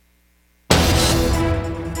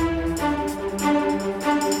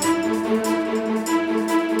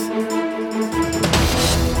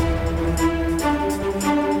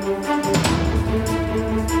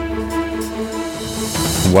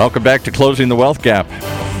Welcome back to Closing the Wealth Gap,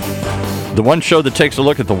 the one show that takes a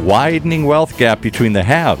look at the widening wealth gap between the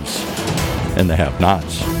haves and the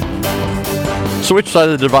have-nots. So which side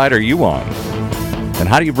of the divide are you on? And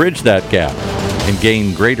how do you bridge that gap and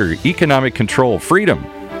gain greater economic control, freedom,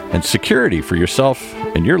 and security for yourself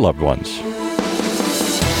and your loved ones?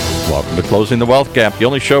 Welcome to Closing the Wealth Gap, the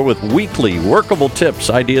only show with weekly workable tips,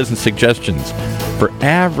 ideas, and suggestions for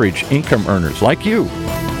average income earners like you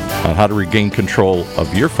on how to regain control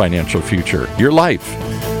of your financial future, your life.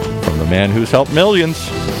 From the man who's helped millions,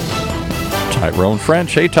 Tyrone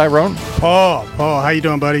French. Hey, Tyrone. Paul, how you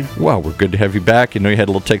doing, buddy? Well, we're good to have you back. You know you had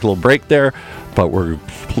to take a little break there, but we're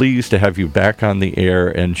pleased to have you back on the air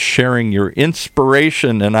and sharing your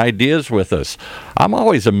inspiration and ideas with us. I'm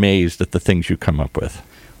always amazed at the things you come up with.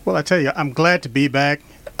 Well, I tell you, I'm glad to be back.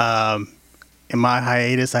 In my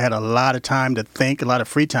hiatus, I had a lot of time to think, a lot of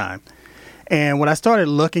free time. And when I started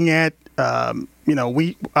looking at,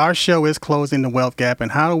 our show is Closing the Wealth Gap,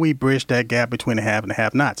 and how do we bridge that gap between the have and the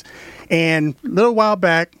have-nots? And a little while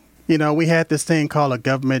back, we had this thing called a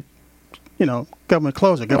government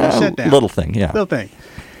closure, government shutdown. Little thing.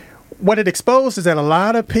 What it exposed is that a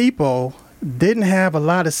lot of people didn't have a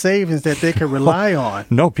lot of savings that they could rely on.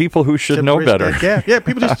 No, people who should know better. Yeah,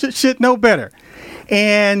 people just should know better.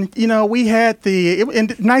 And, we had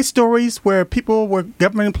nice stories where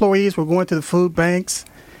government employees were going to the food banks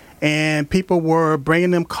and people were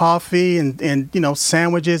bringing them coffee and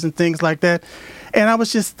sandwiches and things like that. And I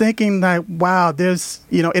was just thinking like, wow,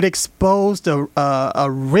 it exposed a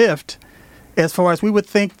rift as far as we would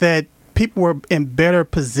think that people were in better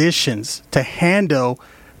positions to handle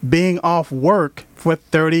being off work for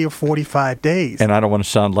 30 or 45 days. And I don't want to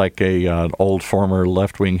sound like an old former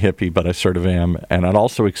left-wing hippie, but I sort of am. And it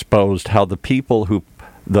also exposed how the people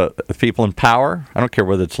in power, I don't care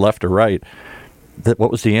whether it's left or right, what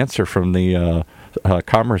was the answer from the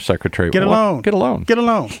Commerce Secretary? Get a loan. Get a loan. Get a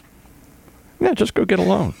loan. Yeah, just go get a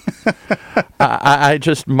loan. I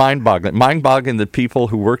just mind-boggling that people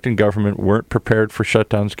who worked in government weren't prepared for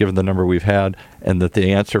shutdowns given the number we've had, and that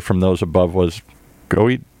the answer from those above was go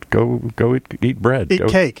eat bread. Eat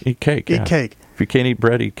cake. Eat cake. Eat cake. If you can't eat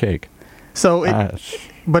bread, eat cake. So,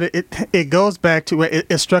 it goes back to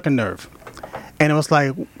it struck a nerve, and it was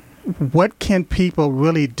like, what can people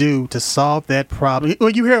really do to solve that problem?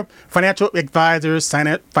 Well, you hear financial advisors,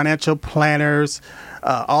 financial planners,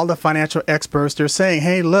 all the financial experts. They're saying,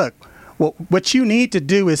 "Hey, look, what you need to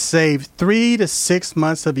do is save 3 to 6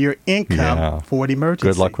 months of your income for an emergency."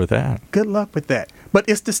 Good luck with that. But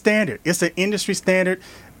it's the standard. It's an industry standard.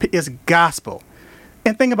 It's gospel.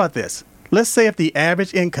 And think about this. Let's say if the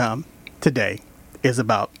average income today is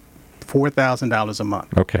about $4,000 a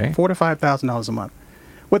month. Okay. $4,000 to $5,000 a month.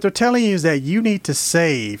 What they're telling you is that you need to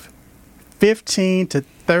save $15,000 to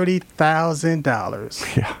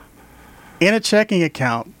 $30,000 in a checking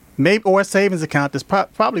account, maybe or a savings account that's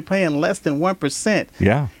probably paying less than 1%.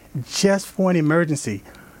 Yeah. Just for an emergency.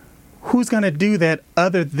 Who's going to do that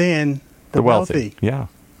other than the wealthy? Yeah,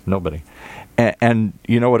 nobody. And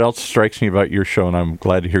you know what else strikes me about your show, and I'm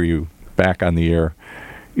glad to hear you back on the air.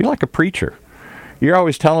 You're like a preacher. You're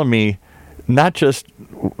always telling me, not just,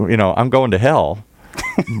 I'm going to hell,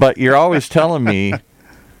 but you're always telling me,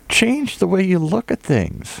 change the way you look at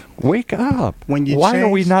things. Wake up. Why are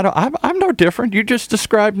we not? I'm no different. You just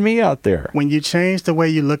described me out there. When you change the way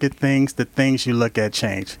you look at things, the things you look at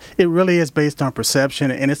change. It really is based on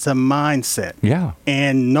perception, and it's a mindset. Yeah.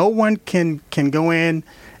 And no one can go in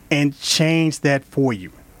and change that for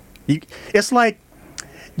you. It's like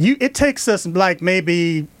it takes us like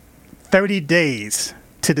maybe 30 days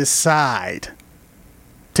to decide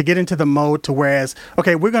to get into the mode to whereas,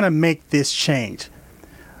 okay, we're going to make this change.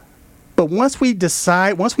 But once we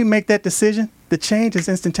make that decision, the change is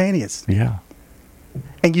instantaneous. Yeah.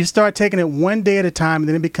 And you start taking it one day at a time, and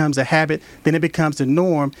then it becomes a habit, then it becomes the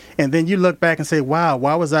norm, and then you look back and say, wow,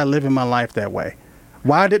 why was I living my life that way?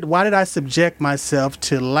 Why did I subject myself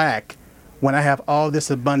to lack when I have all this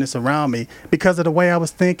abundance around me because of the way I was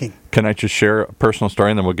thinking? Can I just share a personal story,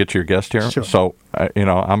 and then we'll get to your guest here? Sure. So,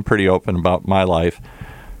 I'm pretty open about my life.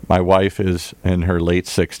 My wife is in her late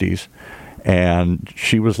 60s, and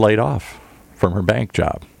she was laid off from her bank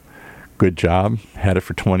job. Good job, had it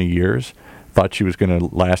for 20 years. Thought she was going to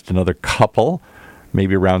last another couple,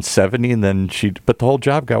 maybe around 70, and then but the whole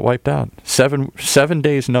job got wiped out. Seven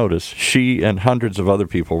days notice, she and hundreds of other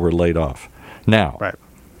people were laid off. Now, right.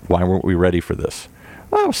 Why weren't we ready for this?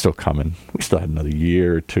 Well, it was still coming. We still had another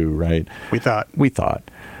year or two, right? We thought.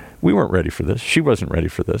 We weren't ready for this. She wasn't ready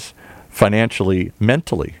for this, financially,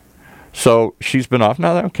 mentally. So she's been off.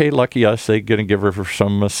 Now, okay, lucky us, they're going to give her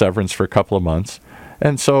some severance for a couple of months.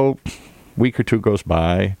 And so week or two goes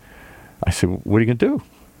by. I said, what are you going to do?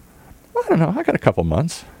 I don't know. I got a couple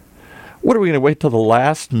months. What are we going to wait till the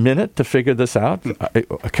last minute to figure this out?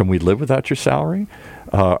 Can we live without your salary?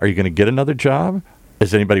 Are you going to get another job?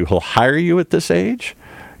 Is anybody who'll hire you at this age?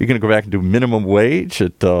 You're going to go back and do minimum wage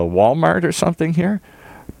at Walmart or something here?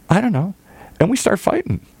 I don't know. And we start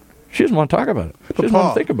fighting. She doesn't want to talk about it. She doesn't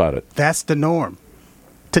want to think about it. That's the norm.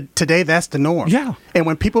 Today, that's the norm. Yeah. And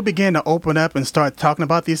when people begin to open up and start talking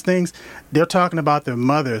about these things, they're talking about their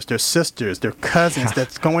mothers, their sisters, their cousins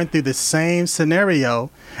that's going through the same scenario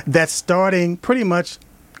that's starting pretty much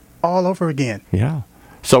all over again. Yeah.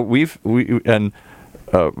 So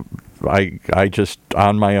I just,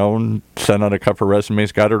 on my own, sent out a couple of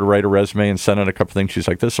resumes, got her to write a resume and sent out a couple of things. She's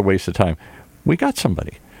like, this is a waste of time. We got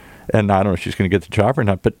somebody. And I don't know if she's going to get the job or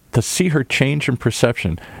not, but to see her change in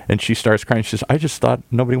perception, and she starts crying, she says, I just thought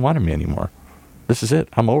nobody wanted me anymore. This is it.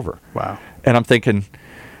 I'm over. Wow. And I'm thinking,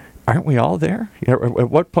 aren't we all there? You know, at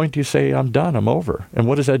what point do you say, I'm done, I'm over? And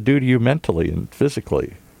what does that do to you mentally and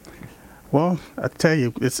physically? Well, I tell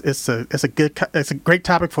you, it's a great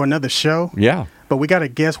topic for another show. Yeah. But we got a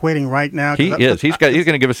guest waiting right now. He is. He's going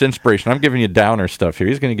to give us inspiration. I'm giving you downer stuff here.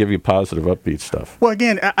 He's going to give you positive, upbeat stuff. Well,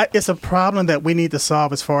 again, it's a problem that we need to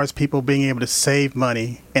solve as far as people being able to save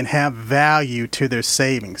money and have value to their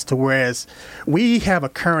savings. To whereas we have a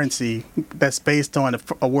currency that's based on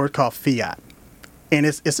a word called fiat, and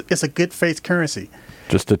it's a good faith currency.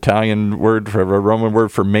 Just Italian word for a Roman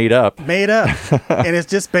word for made up. Made up. And it's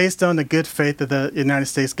just based on the good faith of the United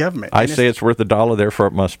States government. I say it's worth $1, therefore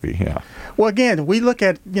it must be, yeah. Well, again, we look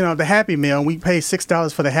at, the Happy Meal, and we pay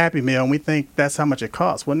 $6 for the Happy Meal, and we think that's how much it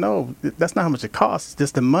costs. Well, no, that's not how much it costs. It's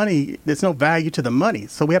just the money. There's no value to the money.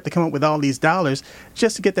 So we have to come up with all these dollars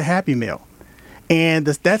just to get the Happy Meal. And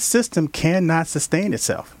that system cannot sustain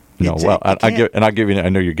itself. No, I'll give you. I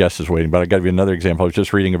know your guest is waiting, but I'll give you another example. I was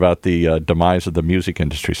just reading about the demise of the music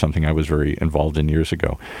industry, something I was very involved in years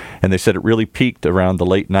ago, and they said it really peaked around the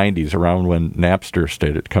late '90s, around when Napster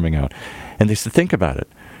started coming out. And they said, think about it.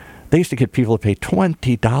 They used to get people to pay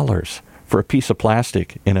 $20 for a piece of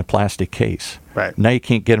plastic in a plastic case. Right. Now you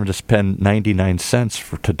can't get them to spend 99 cents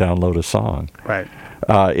to download a song. Right.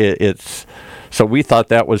 So we thought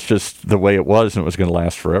that was just the way it was, and it was going to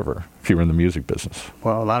last forever if you were in the music business.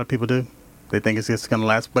 Well, a lot of people do. They think it's just going to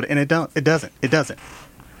last, and it doesn't. It doesn't.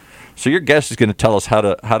 So your guest is going to tell us how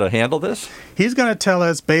to handle this? He's going to tell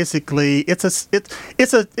us basically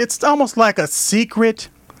it's almost like a secret,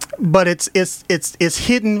 but it's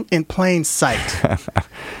hidden in plain sight.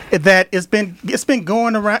 That it's been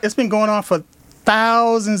going on for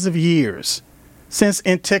thousands of years, since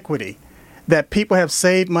antiquity. That people have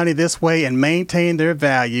saved money this way and maintained their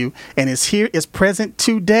value, and is present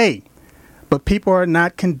today, but people are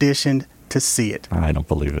not conditioned to see it. I don't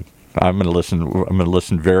believe it. I'm going to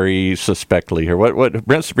listen very suspectly here.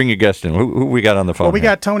 Let's bring your guest in. Who we got on the phone? Well, we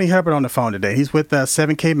got Tony Hubbard on the phone today. He's with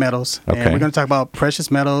 7K Metals, okay. And we're going to talk about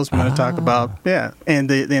precious metals. We're going to talk about and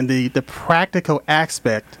the practical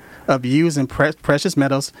aspect of using precious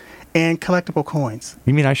metals and collectible coins.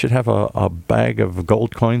 You mean I should have a bag of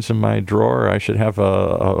gold coins in my drawer? I should have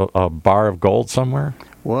a bar of gold somewhere?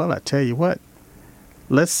 Well, I tell you what.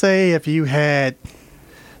 Let's say if you had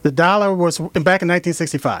the dollar was back in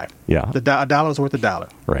 1965. Yeah. A dollar was worth $1.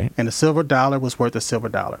 Right. And the silver dollar was worth a silver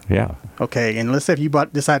dollar. Yeah. Okay. And let's say if you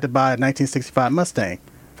decided to buy a 1965 Mustang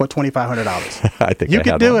for $2,500. I think you I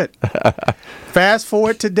could had do one. it. Fast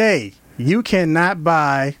forward today, you cannot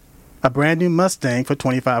buy a brand new Mustang for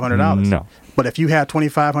 $2,500. No. But if you have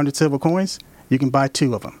 2,500 silver coins, you can buy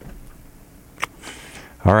 2 of them.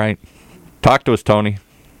 All right. Talk to us, Tony.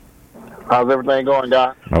 How's everything going,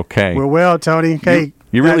 guy? Okay. We're well, Tony. Hey,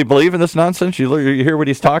 you really believe in this nonsense? You hear what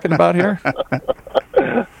he's talking about here?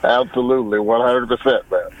 Absolutely, 100%,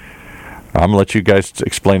 man. I'm going to let you guys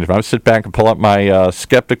explain it. I'm going to sit back and pull up my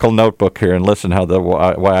skeptical notebook here and listen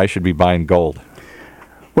why I should be buying gold.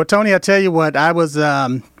 Well, Tony, I tell you what, I was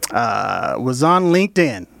on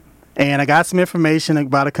LinkedIn, and I got some information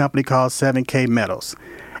about a company called 7K Metals.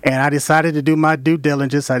 And I decided to do my due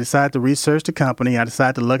diligence. I decided to research the company. I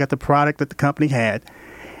decided to look at the product that the company had.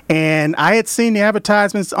 And I had seen the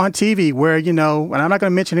advertisements on TV where, and I'm not going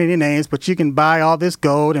to mention any names, but you can buy all this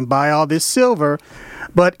gold and buy all this silver.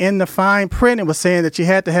 But in the fine print, it was saying that you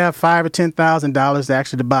had to have $5,000 or $10,000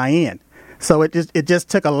 actually to buy in. So it just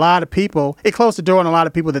took a lot of people. It closed the door on a lot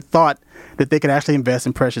of people that thought that they could actually invest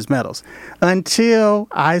in precious metals. Until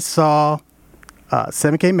I saw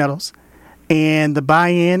 7K Metals. And the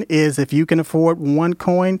buy-in is if you can afford one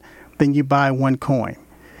coin, then you buy one coin.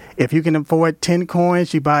 If you can afford 10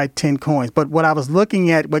 coins, you buy 10 coins. But what I was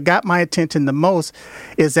looking at, what got my attention the most,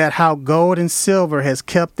 is that how gold and silver has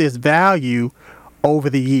kept its value over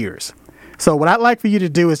the years. So what I'd like for you to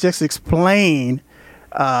do is just explain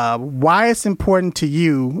why it's important to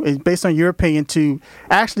you, based on your opinion, to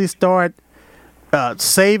actually start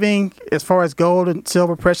saving as far as gold and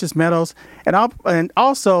silver, precious metals, and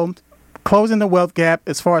also closing the wealth gap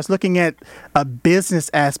as far as looking at a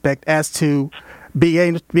business aspect as to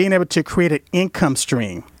being able to create an income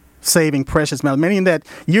stream, saving precious metals, meaning that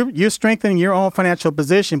you're strengthening your own financial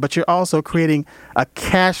position, but you're also creating a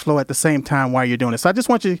cash flow at the same time while you're doing it. So I just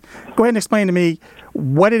want you to go ahead and explain to me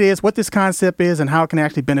what it is, what this concept is, and how it can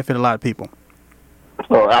actually benefit a lot of people.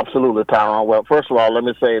 Oh, absolutely, Tyrone. Well, first of all, let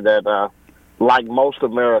me say that like most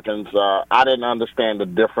Americans, I didn't understand the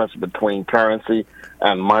difference between currency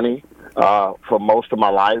and money for most of my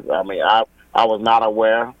life. I mean, I was not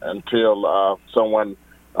aware until someone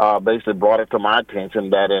basically brought it to my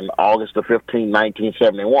attention that in August the 15th,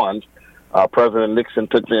 1971, President Nixon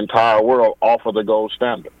took the entire world off of the gold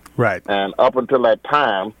standard. Right. And up until that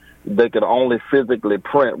time, they could only physically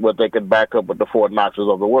print what they could back up with the Fort Knoxes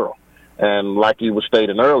of the world. And like you were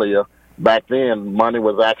stating earlier, back then, money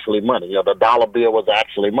was actually money. You know, the dollar bill was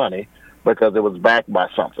actually money because it was backed by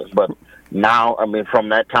something. But now, I mean, from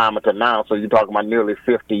that time until now, so you're talking about nearly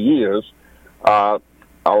 50 years, a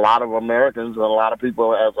lot of Americans and a lot of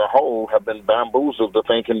people as a whole have been bamboozled to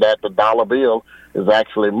thinking that the dollar bill is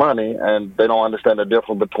actually money, and they don't understand the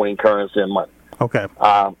difference between currency and money. Okay.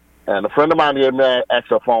 And a friend of mine gave me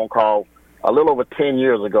actually a phone call a little over 10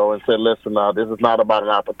 years ago and said, listen, this is not about an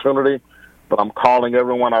opportunity, but I'm calling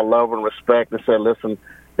everyone I love and respect and said, listen,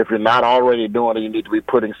 if you're not already doing it, you need to be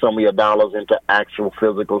putting some of your dollars into actual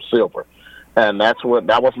physical silver. And that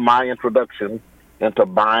was my introduction into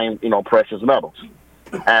buying, precious metals.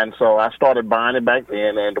 And so I started buying it back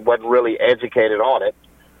then and wasn't really educated on it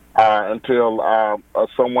until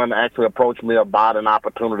someone actually approached me about an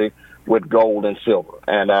opportunity with gold and silver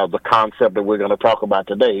and the concept that we're going to talk about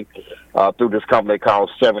today through this company called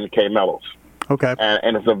 7K Metals. Okay.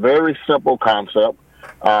 And it's a very simple concept.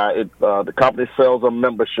 The company sells a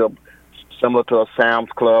membership similar to a Sam's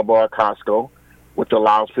Club or a Costco, which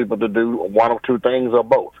allows people to do one of two things or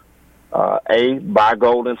both. A, buy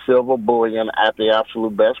gold and silver bullion at the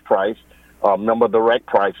absolute best price, member direct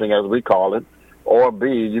pricing as we call it, or B,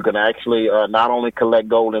 you can actually not only collect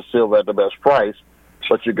gold and silver at the best price,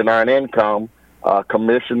 but you can earn income,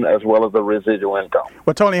 commission, as well as the residual income.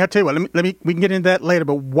 Well, Tony, I'll tell you what, we can get into that later,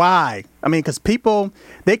 but why? I mean, because people,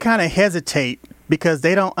 they kind of hesitate because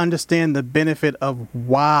they don't understand the benefit of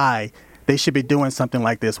why they should be doing something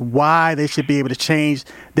like this, why they should be able to change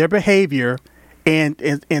their behavior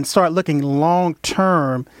and start looking long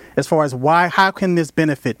term as far as how can this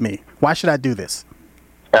benefit me? Why should I do this?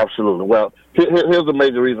 Absolutely. Well, here's the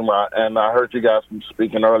major reason why, and I heard you guys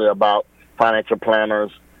speaking earlier about financial planners,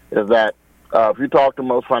 is that if you talk to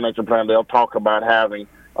most financial planners, they'll talk about having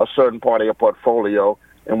a certain part of your portfolio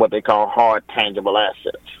in what they call hard tangible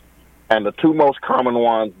assets. And the two most common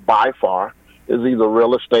ones by far is either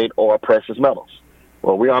real estate or precious metals.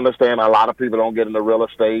 Well, we understand a lot of people don't get into real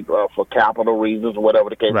estate for capital reasons or whatever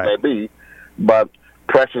the case may be, but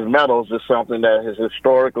precious metals is something that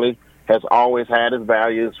has always had its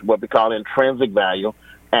value, what we call intrinsic value,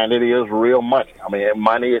 and it is real money. I mean,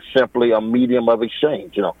 money is simply a medium of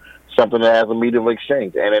exchange, something that has a medium of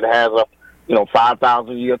exchange, and it has a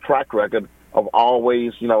 5,000-year track record of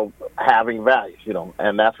always, having value,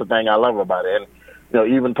 and that's the thing I love about it.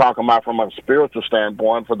 And, even talking about from a spiritual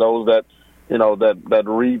standpoint, for those that that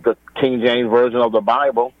read the King James Version of the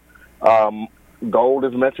Bible, gold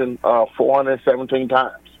is mentioned 417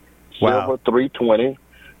 times. Wow. Silver, 320.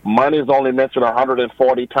 Money is only mentioned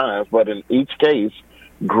 140 times, but in each case,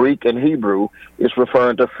 Greek and Hebrew is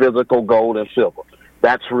referring to physical gold and silver.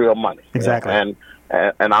 That's real money. Exactly. And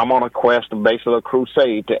I'm on a quest, basically a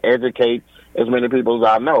crusade, to educate as many people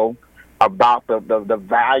as I know about the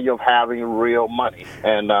value of having real money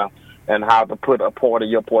and how to put a part of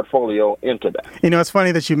your portfolio into that. It's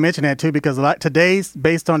funny that you mentioned that, too, because today's,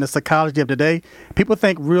 based on the psychology of today, people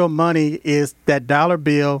think real money is that dollar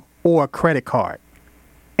bill or a credit card,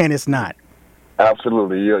 and it's not.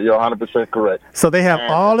 Absolutely. You're 100% correct. So they have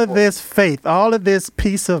all of this faith, all of this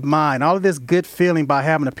peace of mind, all of this good feeling by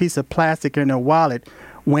having a piece of plastic in their wallet,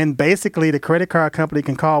 when basically the credit card company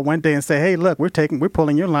can call one day and say, hey, look, we're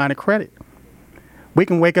pulling your line of credit. We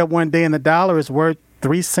can wake up one day and the dollar is worth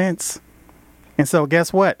 3 cents. And so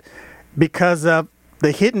guess what? Because of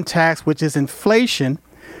the hidden tax, which is inflation,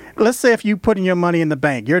 let's say if you put in your money in the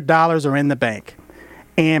bank, your dollars are in the bank,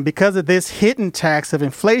 And because of this hidden tax of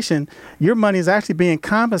inflation, your money is actually being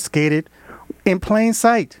confiscated in plain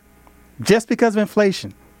sight just because of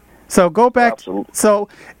inflation. So go back. Absolutely. So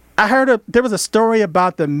I heard there was a story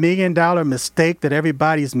about the $1 million mistake that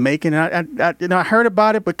everybody's making. And I heard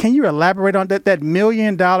about it, but can you elaborate on that $1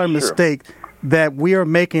 million mistake that we are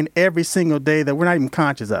making every single day that we're not even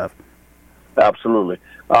conscious of? Absolutely.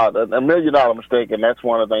 The $1 million mistake, and that's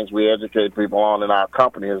one of the things we educate people on in our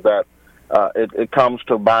company, is that it comes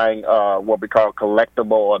to buying what we call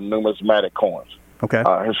collectible or numismatic coins. Okay.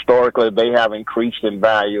 Historically, they have increased in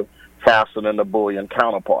value faster than the bullion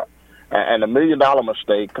counterpart. And the $1 million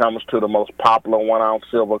mistake comes to the most popular 1-ounce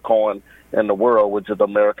silver coin in the world, which is the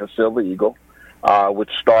American Silver Eagle, which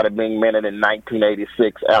started being minted in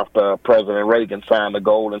 1986 after President Reagan signed the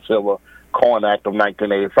Gold and Silver Coin Act of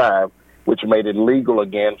 1985, which made it legal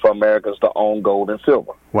again for Americans to own gold and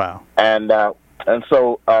silver. Wow. And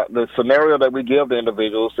so the scenario that we give to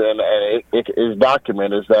individuals, and it is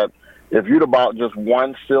documented, is that if you'd about just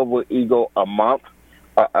one Silver Eagle a month,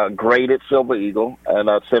 a graded Silver Eagle, and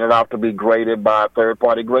sent it out to be graded by a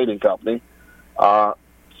third-party grading company. Back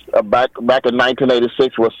in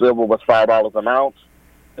 1986, where silver was $5 an ounce,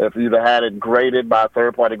 if you'd have had it graded by a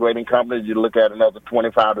third-party grading company, you'd look at another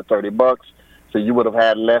 $25 to $30. So you would have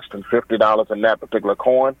had less than $50 in that particular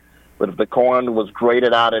coin. But if the coin was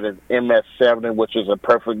graded out at an MS-70, which is a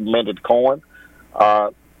perfect minted coin,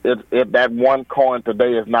 that one coin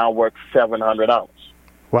today is now worth $700.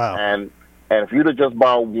 Wow. And if you'd have just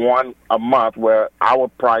bought one a month, where our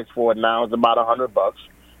price for it now is about $100,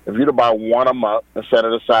 if you'd have bought one a month and set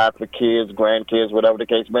it aside for kids, grandkids, whatever the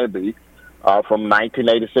case may be, from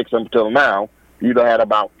 1986 until now, you'd have had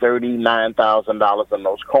about $39,000 in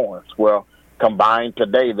those coins. Well, combined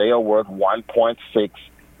today, they are worth $1.6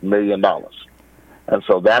 million. And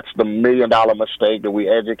so that's the $1 million mistake that we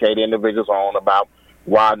educate individuals on, about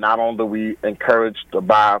why not only do we encourage to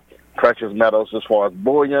buy precious metals as far as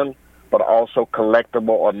bullion, but also collectible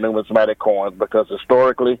or numismatic coins, because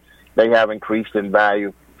historically they have increased in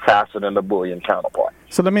value faster than the bullion counterpart.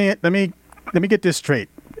 So let me get this straight.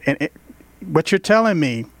 And what you're telling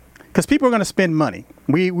me, because people are going to spend money.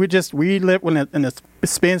 We live in a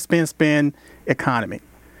spend economy.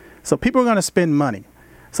 So people are going to spend money.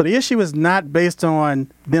 So the issue is not based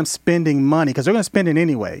on them spending money, because they're going to spend it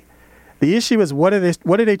anyway. The issue is what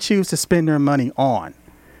do they choose to spend their money on?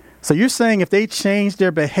 So you're saying if they change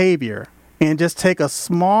their behavior and just take a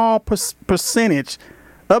small percentage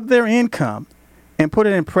of their income and put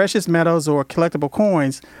it in precious metals or collectible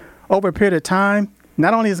coins over a period of time,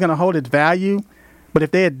 not only is it going to hold its value, but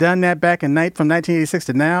if they had done that back from 1986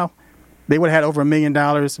 to now, they would have had over $1 million,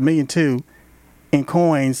 $1.2 million in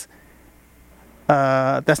coins.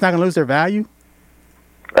 That's not going to lose their value?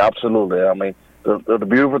 Absolutely. I mean, the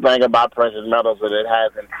beautiful thing about precious metals is that it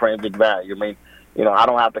has intrinsic value. I mean, I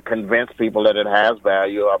don't have to convince people that it has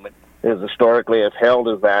value. I mean, historically it's held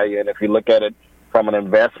its value, and if you look at it from an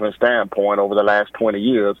investment standpoint over the last 20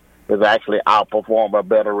 years, it's actually outperformed a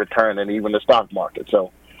better return than even the stock market.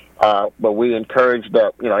 So, but we encourage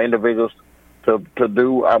the individuals to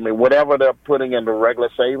do, I mean, whatever they're putting into regular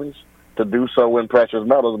savings, to do so in precious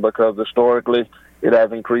metals, because historically it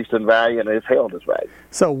has increased in value and it's held its value.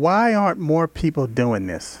 So why aren't more people doing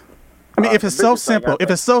this? I mean, if it's so simple,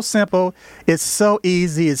 it's so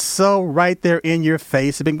easy, it's so right there in your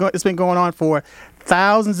face. It's been going on for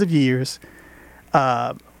thousands of years.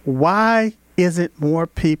 Why isn't more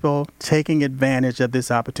people taking advantage of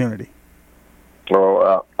this opportunity?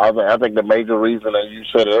 Well, I think the major reason, as you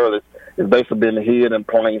said earlier, is basically being hid in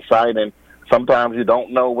plain sight, and sometimes you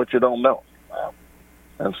don't know what you don't know.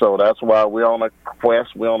 And so that's why we're on a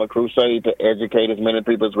quest, we're on a crusade to educate as many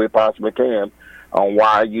people as we possibly can on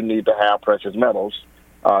why you need to have precious metals,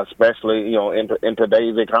 especially in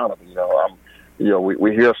today's economy.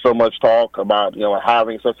 We hear so much talk about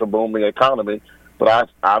having such a booming economy, but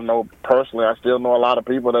I know personally, I still know a lot of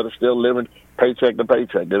people that are still living paycheck to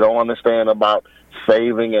paycheck. They don't understand about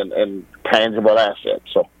saving and tangible assets.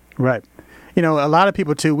 So right, a lot of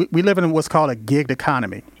people too. We live in what's called a gig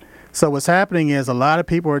economy. So what's happening is a lot of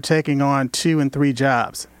people are taking on 2 and 3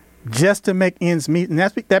 jobs just to make ends meet, and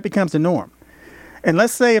that becomes the norm. And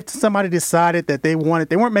let's say if somebody decided that they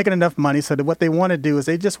weren't making enough money, so that what they want to do is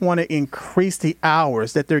they just want to increase the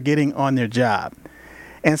hours that they're getting on their job.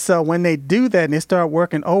 And so when they do that and they start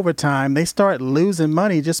working overtime, they start losing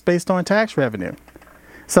money just based on tax revenue.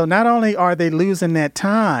 So not only are they losing that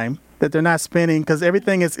time that they're not spending, because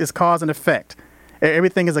everything is cause and effect.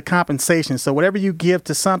 Everything is a compensation. So whatever you give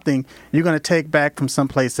to something, you're going to take back from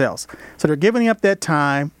someplace else. So they're giving up that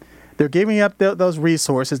time. They're giving up those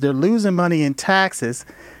resources. They're losing money in taxes.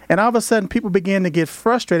 And all of a sudden, people begin to get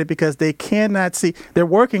frustrated because they cannot see. They're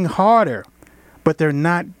working harder, but they're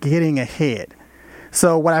not getting ahead.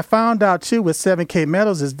 So what I found out, too, with 7K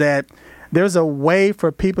Metals is that there's a way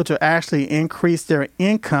for people to actually increase their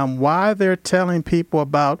income while they're telling people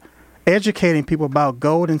about, educating people about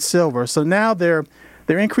gold and silver. So now they're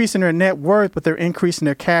increasing their net worth, but they're increasing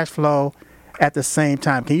their cash flow at the same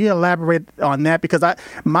time. Can you elaborate on that? Because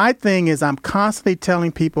my thing is I'm constantly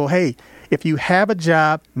telling people, hey, if you have a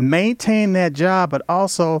job, maintain that job, but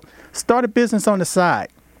also start a business on the side.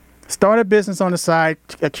 Start a business on the side,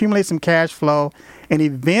 accumulate some cash flow, and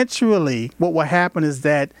eventually what will happen is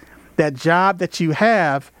that job that you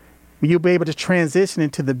have, you'll be able to transition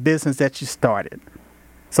into the business that you started.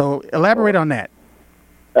 So elaborate on that.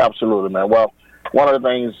 Absolutely, man. Well, one of the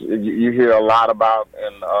things you hear a lot about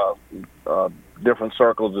in different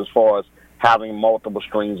circles as far as having multiple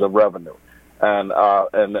streams of revenue.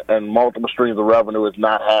 And multiple streams of revenue is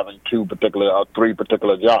not having two particular or three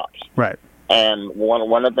particular jobs. Right. And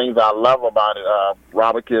one of the things I love about it,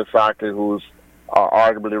 Robert Kiyosaki, who's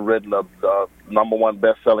arguably written the number one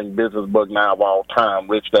best-selling business book now of all time,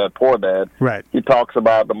 Rich Dad, Poor Dad. Right. He talks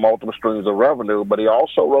about the multiple streams of revenue, but he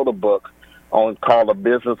also wrote a book called The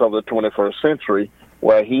Business of the 21st Century,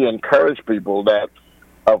 where he encouraged people that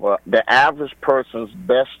the average person's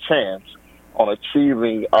best chance on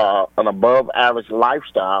achieving an above-average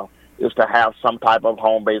lifestyle is to have some type of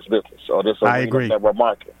home-based business, or this arena that we're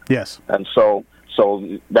marketing. Yes. And so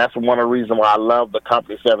that's one of the reasons why I love the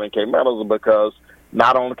company 7K Metals, because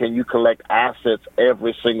not only can you collect assets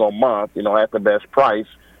every single month, at the best price,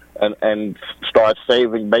 and start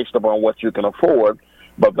saving based upon what you can afford,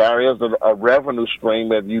 but there is a revenue stream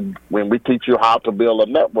when we teach you how to build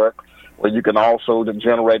a network where you can also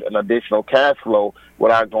generate an additional cash flow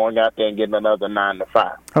without going out there and getting another 9 to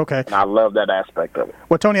 5. Okay. And I love that aspect of it.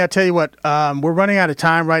 Well, Tony, I tell you what, we're running out of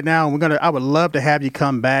time right now, and I would love to have you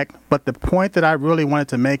come back. But the point that I really wanted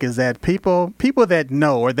to make is that people that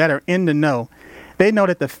know or that are in the know, they know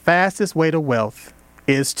that the fastest way to wealth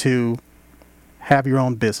is to have your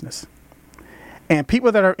own business. And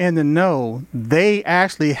people that are in the know, they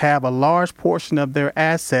actually have a large portion of their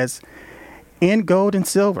assets in gold and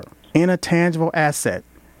silver, in a tangible asset.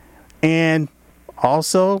 And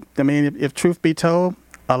also, if truth be told,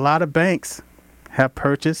 a lot of banks have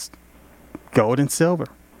purchased gold and silver.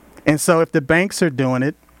 And so if the banks are doing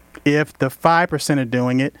it, if the 5% are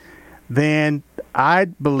doing it, then I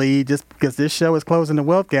believe, just because this show is Closing the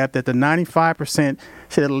Wealth Gap, that the 95%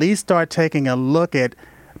 should at least start taking a look at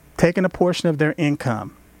taking a portion of their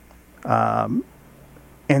income and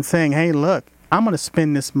saying, hey, look, I'm going to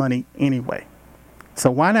spend this money anyway.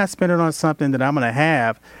 So why not spend it on something that I'm going to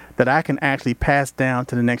have that I can actually pass down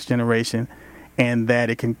to the next generation, and that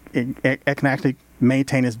it can actually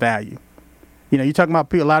maintain its value? You're talking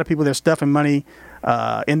about a lot of people, they're stuffing money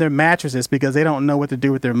in their mattresses because they don't know what to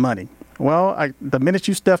do with their money. Well, the minute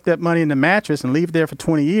you stuff that money in the mattress and leave it there for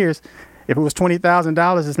 20 years, if it was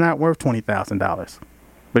 $20,000, it's not worth $20,000.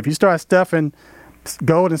 But if you start stuffing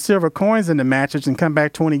gold and silver coins in the mattress and come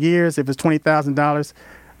back 20 years, if it's $20,000,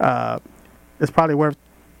 it's probably worth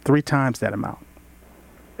 3 times that amount.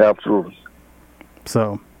 Absolutely.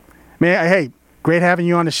 So, man, hey, great having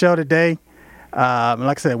you on the show today. Like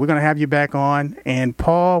I said, we're going to have you back on. And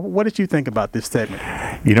Paul, what did you think about this segment?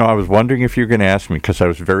 I was wondering if you were going to ask me, because I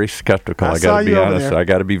was very skeptical. I got to be honest. I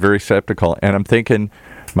got to be very skeptical. And I'm thinking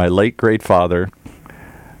my late great father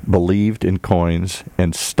believed in coins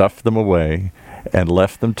and stuffed them away and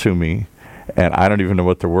left them to me. And I don't even know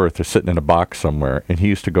what they're worth. They're sitting in a box somewhere. And he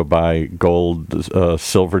used to go buy gold,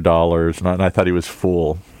 silver dollars. And I thought he was a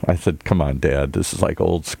fool. I said, come on, Dad, this is like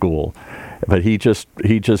old school. But he just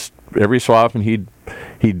every so often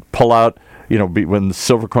he'd pull out, when the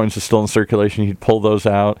silver coins are still in circulation, he'd pull those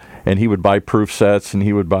out, and he would buy proof sets, and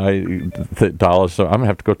he would buy the dollars. So I'm going to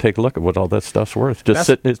have to go take a look at what all that stuff's worth.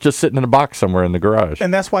 It's just sitting in a box somewhere in the garage.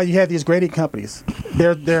 And that's why you have these grading companies.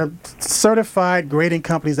 They're certified grading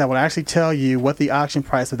companies that will actually tell you what the auction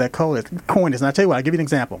price of that coin is. And I'll tell you what, I'll give you an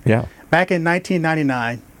example. Yeah. Back in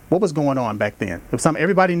 1999, what was going on back then? It was something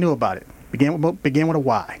everybody knew about it. Began with a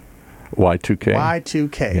Y. Y2K.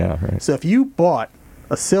 Y2K. Yeah, right. So if you bought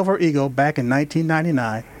a silver eagle back in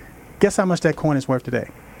 1999, guess how much that coin is worth today?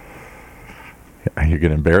 You're going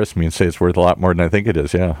to embarrass me and say it's worth a lot more than I think it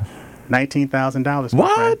is, yeah. $19,000.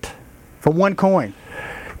 What? For one coin.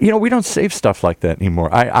 We don't save stuff like that anymore.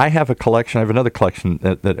 I have a collection. I have another collection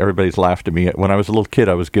that everybody's laughed at me. When I was a little kid,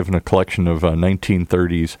 I was given a collection of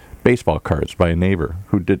 1930s baseball cards by a neighbor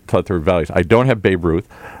who thought they were values. I don't have Babe Ruth,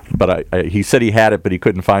 but he said he had it, but he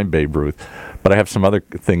couldn't find Babe Ruth. but I have some other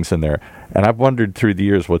things in there. And I've wondered through the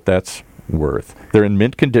years what that's worth. They're in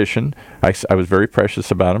mint condition. I was very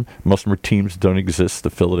precious about them. Most of them are teams that don't exist, the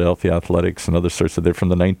Philadelphia Athletics and other sorts of, they're from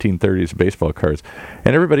the 1930s baseball cards.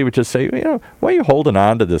 And everybody would just say, why are you holding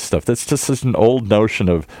on to this stuff? That's just an old notion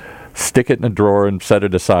of stick it in a drawer and set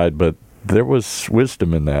it aside, but there was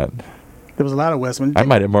wisdom in that. There was a lot of wisdom. I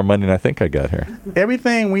might have more money than I think I got here.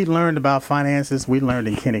 Everything we learned about finances, we learned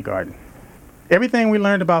in kindergarten. Everything we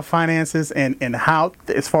learned about finances and how,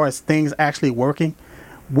 as far as things actually working,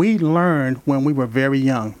 we learned when we were very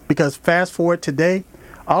young. Because fast forward today,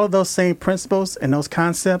 all of those same principles and those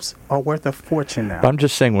concepts are worth a fortune now. But I'm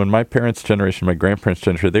just saying, when my parents' generation, my grandparents'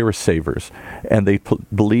 generation, they were savers, and they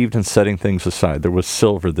believed in setting things aside. There was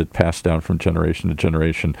silver that passed down from generation to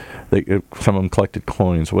generation. Some of them collected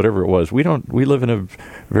coins, whatever it was. We live in a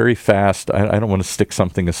very fast, I don't want to stick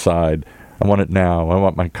something aside. I want it now. I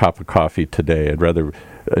want my cup of coffee today. I'd rather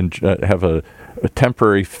have a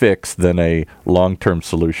temporary fix than a long-term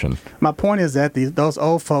solution. My point is that those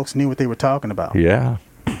old folks knew what they were talking about. Yeah.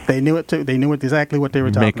 They knew it too. They knew exactly what they were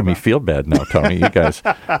talking about. Making me feel bad now, Tony. You guys,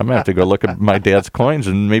 I'm going to have to go look at my dad's coins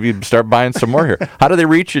and maybe start buying some more here. How do they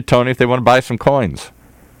reach you, Tony, if they want to buy some coins?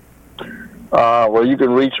 Well, you can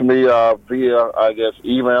reach me via,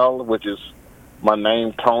 email, which is my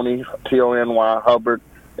name, Tony, Tony Hubbard, Hubbard,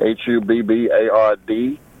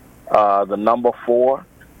 the number 4,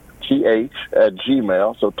 TH at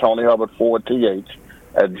Gmail. So Tony Hubbard 4TH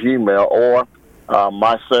at Gmail, or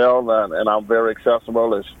my cell, and I'm very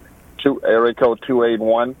accessible, is area code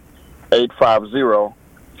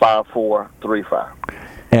 281-850-5435.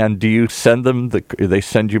 And do you send them, they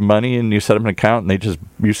send you money and you set up an account and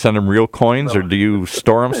you send them real coins, or do you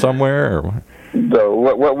store them somewhere? Or? So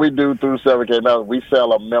what we do through 7K now is we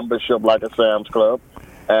sell a membership like a Sam's Club,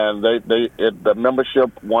 and the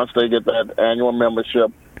membership, once they get that annual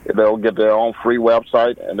membership, they'll get their own free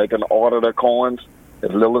website, and they can order their coins as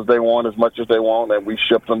little as they want, as much as they want, and we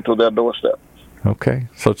ship them to their doorstep. Okay.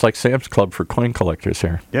 So it's like Sam's Club for coin collectors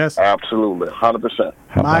here. Yes. Absolutely. 100%.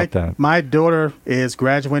 How about that? My daughter is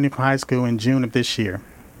graduating from high school in June of this year.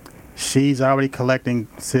 She's already collecting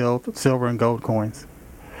silver and gold coins.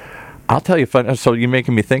 I'll tell you, so you're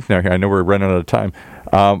making me think now here. I know we're running out of time.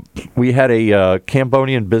 We had a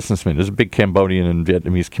Cambodian businessman. There's a big Cambodian and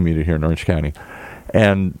Vietnamese community here in Orange County.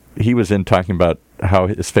 And he was in talking about how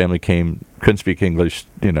his family couldn't speak English,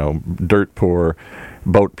 dirt poor,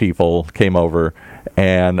 boat people came over.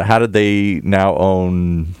 And how did they now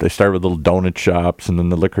they started with little donut shops and then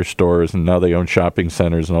the liquor stores, and now they own shopping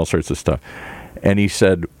centers and all sorts of stuff. And he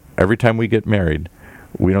said, every time we get married,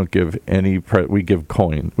 we don't give we give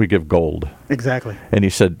gold. Exactly. And he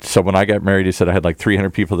said, so when I got married, he said, I had like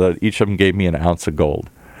 300 people that each of them gave me an ounce of gold.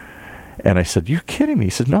 And I said, you're kidding me.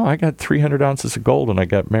 He said, no, I got 300 ounces of gold when I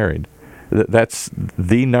got married. That's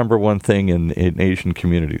the number one thing in Asian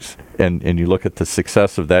communities. And you look at the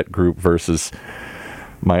success of that group versus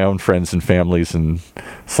my own friends and families and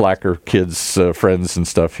slacker kids' friends and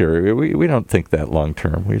stuff here. We don't think that long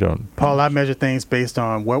term. We don't. Paul, I measure things based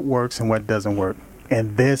on what works and what doesn't work.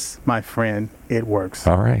 And this, my friend, it works.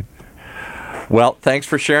 All right. Well, thanks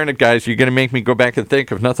for sharing it, guys. You're going to make me go back and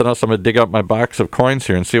think. If nothing else, I'm going to dig up my box of coins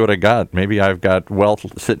here and see what I got. Maybe I've got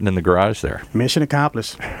wealth sitting in the garage there. Mission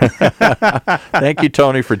accomplished. Thank you,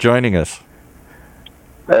 Tony, for joining us.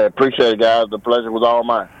 Hey, appreciate it, guys. The pleasure was all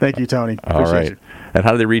mine. Thank you, Tony. All right. And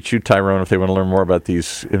how do they reach you, Tyrone, if they want to learn more about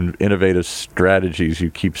these innovative strategies you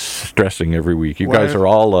keep stressing every week? You guys are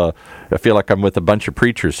all, I feel like I'm with a bunch of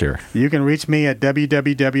preachers here. You can reach me at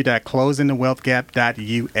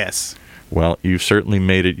www.closingthewealthgap.us. Well, you've certainly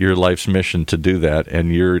made it your life's mission to do that,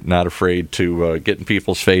 and you're not afraid to get in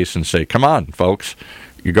people's face and say, come on, folks,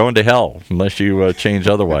 you're going to hell unless you change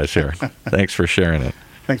otherwise here. Thanks for sharing it.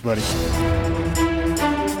 Thanks, buddy.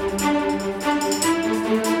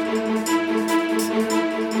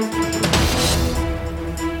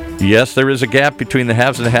 Yes, there is a gap between the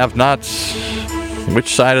haves and the have-nots.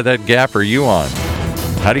 Which side of that gap are you on?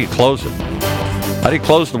 How do you close it? How do you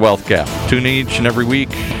close the wealth gap? Tune in each and every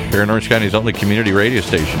week here in Orange County's only community radio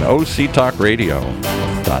station,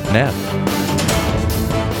 OCTalkRadio.net.